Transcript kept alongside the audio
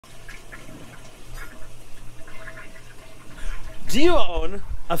Do you own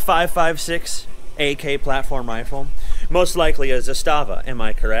a 5.56 AK platform rifle? Most likely a Zastava, am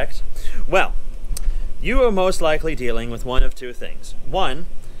I correct? Well, you are most likely dealing with one of two things. One,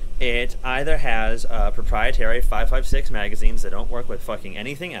 it either has proprietary 5.56 magazines that don't work with fucking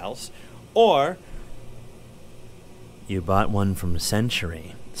anything else, or you bought one from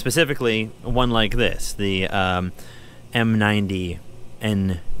Century. Specifically, one like this, the M90NP,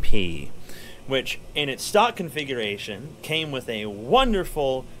 which in its stock configuration came with a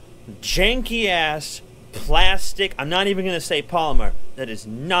wonderful, janky-ass plastic, I'm not even going to say polymer, that is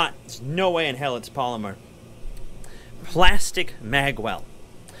not, there's no way in hell it's polymer, plastic magwell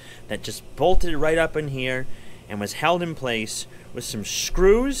that just bolted right up in here and was held in place with some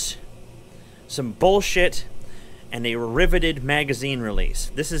screws, some bullshit, and a riveted magazine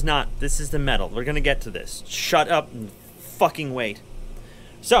release. This is the metal. We're going to get to this. Shut up and fucking wait.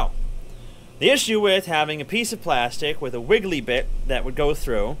 So, the issue with having a piece of plastic with a wiggly bit that would go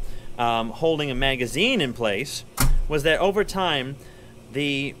through, holding a magazine in place, was that over time,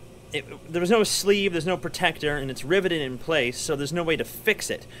 there was no sleeve, there's no protector, and it's riveted in place, so there's no way to fix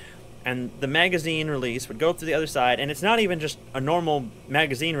it. And the magazine release would go through the other side, and it's not even just a normal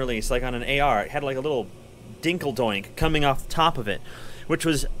magazine release like on an AR. It had like a little dinkle-doink coming off the top of it, which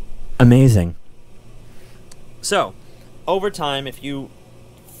was amazing. So, over time, if you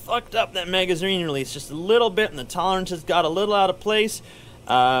fucked up that magazine release just a little bit and the tolerances got a little out of place,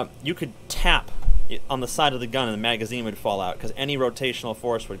 you could tap on the side of the gun and the magazine would fall out because any rotational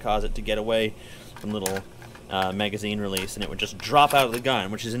force would cause it to get away from little magazine release, and it would just drop out of the gun,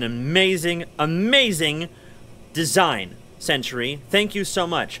 which is an amazing, amazing design, Century. Thank you so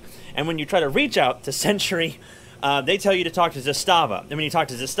much. And when you try to reach out to Century, they tell you to talk to Zastava. And when you talk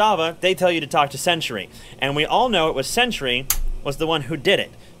to Zastava, they tell you to talk to Century. And we all know it was Century was the one who did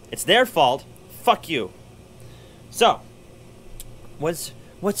it. It's their fault. Fuck you. So, what's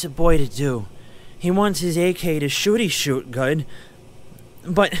a boy to do? He wants his AK to shoot good,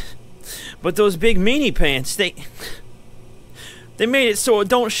 but those big meanie pants, they made it so it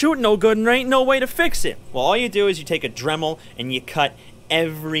don't shoot no good and there ain't no way to fix it. Well, all you do is you take a Dremel and you cut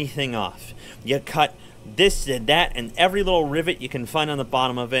everything off. You cut this and that and every little rivet you can find on the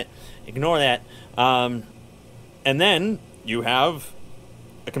bottom of it. Ignore that. And then you have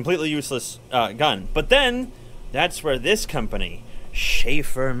a completely useless gun. But then, that's where this company,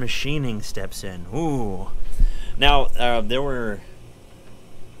 Shaffer Machining, steps in. Ooh. Now, there were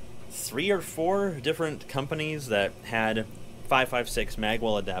 3 or 4 different companies that had 5.56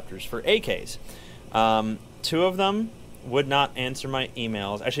 magwell adapters for AKs. 2 of them would not answer my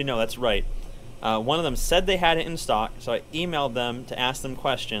emails. Actually, no, that's right. One of them said they had it in stock, so I emailed them to ask them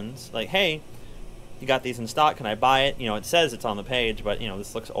questions, like, hey, you got these in stock, can I buy it? You know, it says it's on the page, but, you know,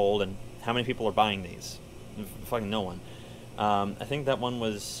 this looks old, and how many people are buying these? Fucking no one. I think that one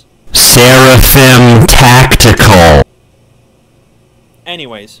was Seraphim Tactical.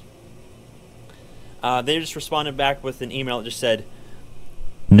 Anyways, they just responded back with an email that just said,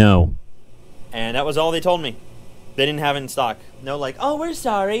 no. And that was all they told me. They didn't have it in stock. No, like, oh, we're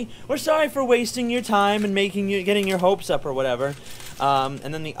sorry for wasting your time and getting your hopes up or whatever. And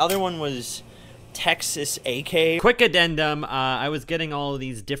then the other one was Texas AK. Quick addendum, I was getting all of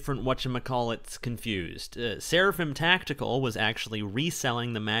these different whatchamacallits confused. Seraphim Tactical was actually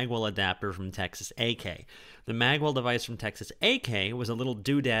reselling the magwell adapter from Texas AK. The magwell device from Texas AK was a little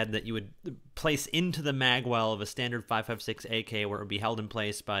doodad that you would place into the magwell of a standard 5.56 AK where it would be held in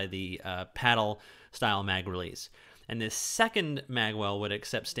place by the paddle-style mag release. And this second magwell would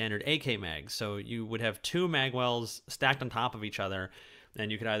accept standard AK mags. So you would have 2 magwells stacked on top of each other,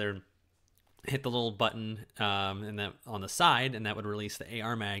 and you could either hit the little button and that on the side, and that would release the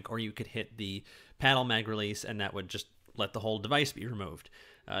AR mag, or you could hit the paddle mag release, and that would just let the whole device be removed.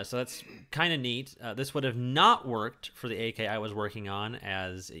 So that's kind of neat. This would have not worked for the AK I was working on,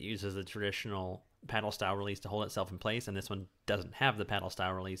 as it uses the traditional paddle style release to hold itself in place, and this one doesn't have the paddle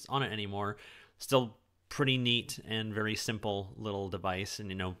style release on it anymore. Still pretty neat and very simple little device, and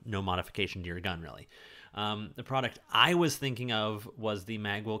no modification to your gun really. The product I was thinking of was the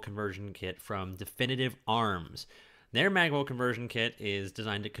magwell conversion kit from Definitive Arms. Their magwell conversion kit is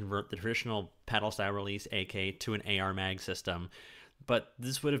designed to convert the traditional paddle style release AK to an AR mag system, but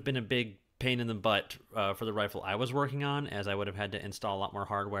this would have been a big pain in the butt for the rifle I was working on, as I would have had to install a lot more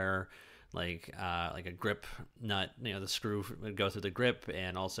hardware, like a grip nut. You know, the screw would go through the grip,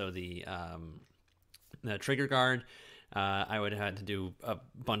 and also the trigger guard. I would have had to do a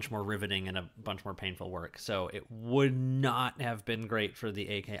bunch more riveting and a bunch more painful work. So it would not have been great for the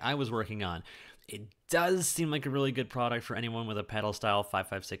AK I was working on. It does seem like a really good product for anyone with a paddle style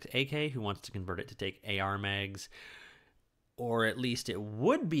 5.56 AK who wants to convert it to take AR mags, or at least it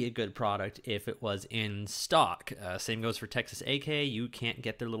would be a good product if it was in stock. Same goes for Texas AK. You can't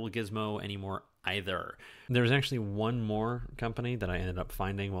get their little gizmo anymore either. There's actually one more company that I ended up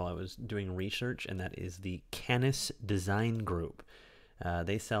finding while I was doing research, and that is the Canis Design Group.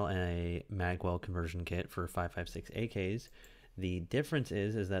 They sell a magwell conversion kit for 5.56 AKs. The difference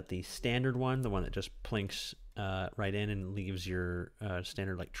is that the standard one, the one that just plinks right in and leaves your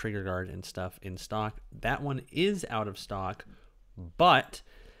standard like trigger guard and stuff in stock, that one is out of stock, but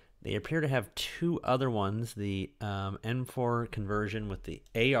they appear to have two other ones, the N4 conversion with the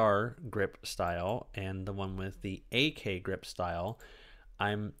AR grip style and the one with the AK grip style.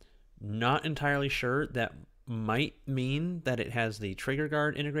 I'm not entirely sure. That might mean that it has the trigger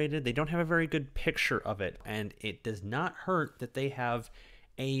guard integrated. They don't have a very good picture of it, and it does not hurt that they have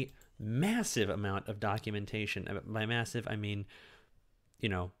a massive amount of documentation. By massive, I mean,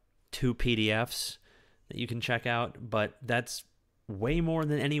 2 PDFs that you can check out, but that's way more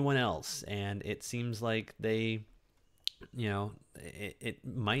than anyone else, and it seems like they, it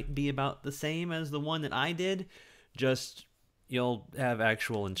might be about the same as the one that I did, just you'll have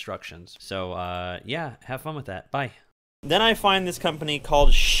actual instructions. So, yeah, have fun with that. Bye. Then I find this company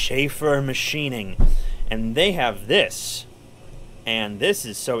called Shaffer Machining, and they have this. And this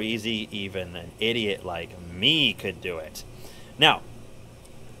is so easy, even an idiot like me could do it. Now,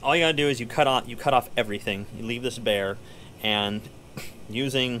 all you gotta do is you cut off everything. You leave this bare, and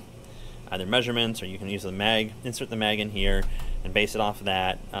using either measurements or you can use the mag, insert the mag in here and base it off of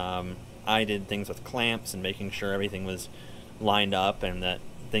that. I did things with clamps and making sure everything was lined up and that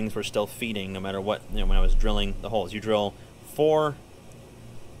things were still feeding no matter what. When I was drilling the holes, you drill four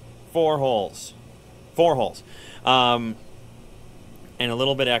holes, and a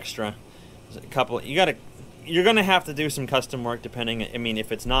little bit extra. There's a couple. You're gonna have to do some custom work depending. I mean,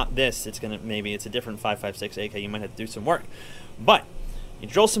 if it's not this, maybe it's a different 5.56 AK. You might have to do some work, but you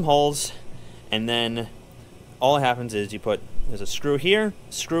drill some holes, and then all that happens is there's a screw here,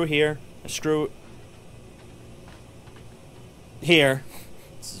 a screw here,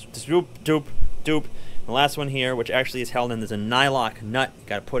 doop, doop, doop. The last one here, which actually is held in, there's a nylock nut you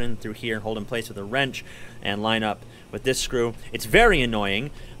gotta put in through here and hold in place with a wrench and line up with this screw. It's very annoying,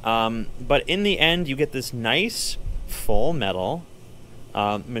 but in the end, you get this nice full metal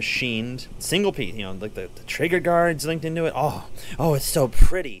machined single piece. Like the trigger guards linked into it. Oh, it's so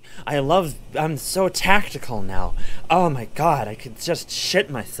pretty. I'm so tactical now. Oh my god, I could just shit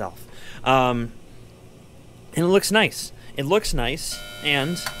myself. And it looks nice.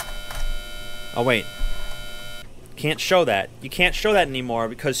 And oh wait, can't show that. You can't show that anymore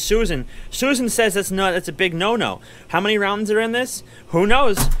because Susan says it's a big no-no. How many rounds are in this? Who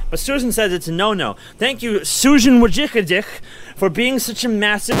knows? But Susan says it's a no-no. Thank you, Susan Wojcicki, for being such a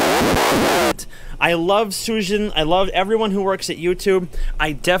massive. I love Susan. I love everyone who works at YouTube.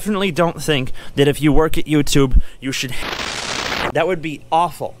 I definitely don't think that if you work at YouTube, you should. That would be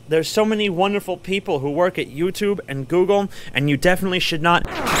awful. There's so many wonderful people who work at YouTube and Google, and you definitely should not.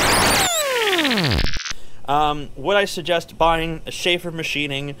 Would I suggest buying a Shaffer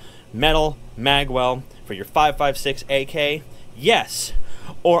Machining metal magwell for your 5.56 AK? Yes.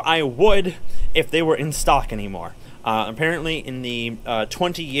 Or I would if they were in stock anymore. Apparently in the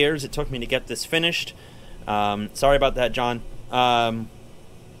 20 years it took me to get this finished, sorry about that, John,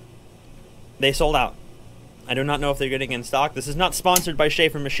 they sold out. I do not know if they're getting in stock. This is not sponsored by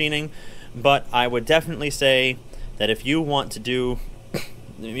Shaffer Machining, but I would definitely say that if you want to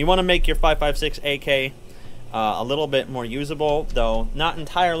make your 5.56 AK a little bit more usable, though not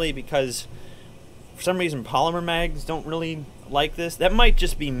entirely, because for some reason polymer mags don't really like this. That might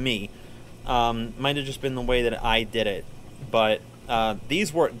just be me. Might have just been the way that I did it, but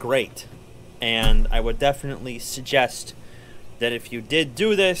these work great, and I would definitely suggest that if you did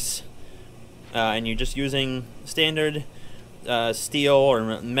do this and you're just using standard steel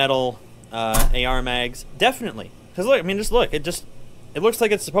or metal AR mags, definitely, because look, I mean, just look, it looks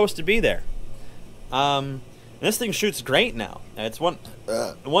like it's supposed to be there. And this thing shoots great now. It's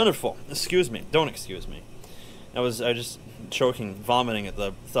wonderful. Excuse me. Don't excuse me. I just choking, vomiting at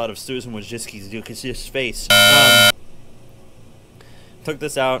the thought of Susan Wojcicki's face. Took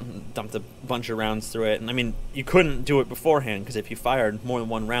this out and dumped a bunch of rounds through it. And I mean, you couldn't do it beforehand, because if you fired more than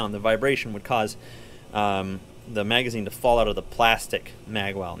one round, the vibration would cause the magazine to fall out of the plastic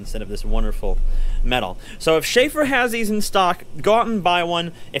magwell instead of this wonderful metal. So if Shaffer has these in stock, go out and buy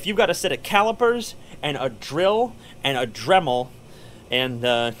one. If you've got a set of calipers and a drill and a Dremel and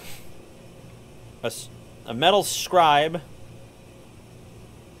a metal scribe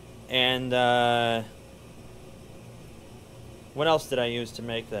and what else did I use to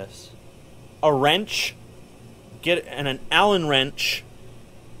make this? A wrench. get an Allen wrench,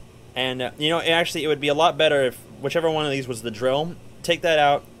 and you know, actually, it would be a lot better if whichever one of these was the drill. Take that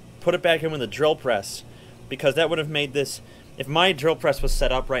out, put it back in with a drill press, because that would have made this. If my drill press was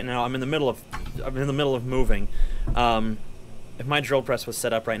set up right now, I'm in the middle of moving. If my drill press was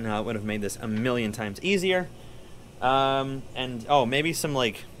set up right now, it would have made this a million times easier. And oh, maybe some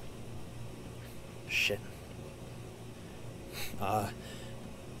like shit.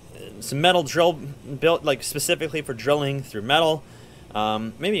 Some metal drill built like specifically for drilling through metal.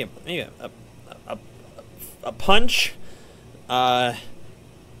 Maybe a punch.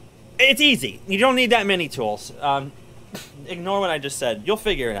 It's easy. You don't need that many tools. Ignore what I just said. You'll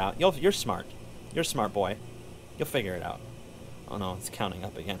figure it out. You're smart. You're a smart boy. You'll figure it out. Oh no, it's counting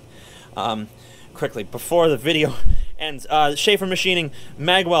up again. Quickly, before the video ends, Shaffer Machining,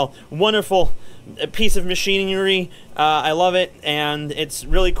 Magwell, wonderful piece of machinery. I love it, and it's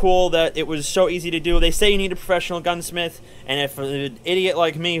really cool that it was so easy to do. They say you need a professional gunsmith, and if an idiot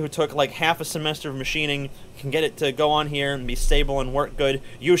like me who took like half a semester of machining can get it to go on here and be stable and work good,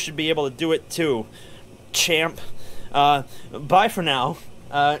 you should be able to do it too, champ. Bye for now.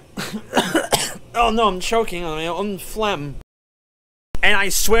 Oh no, I'm choking on my own phlegm. And I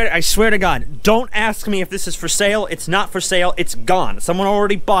swear to God, don't ask me if this is for sale. It's not for sale. It's gone. Someone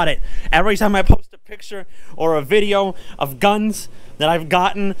already bought it. Every time I post a picture or a video of guns that I've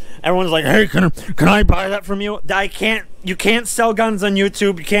gotten, everyone's like, hey, can I buy that from you? I can't. You can't sell guns on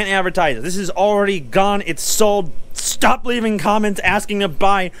YouTube. You can't advertise it. This is already gone. It's sold. Stop leaving comments asking to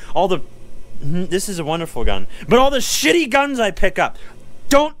buy all the... This is a wonderful gun. But all the shitty guns I pick up,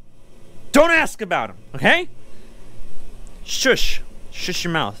 don't ask about them, okay? Shush. Shush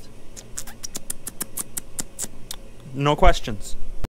your mouth. No questions.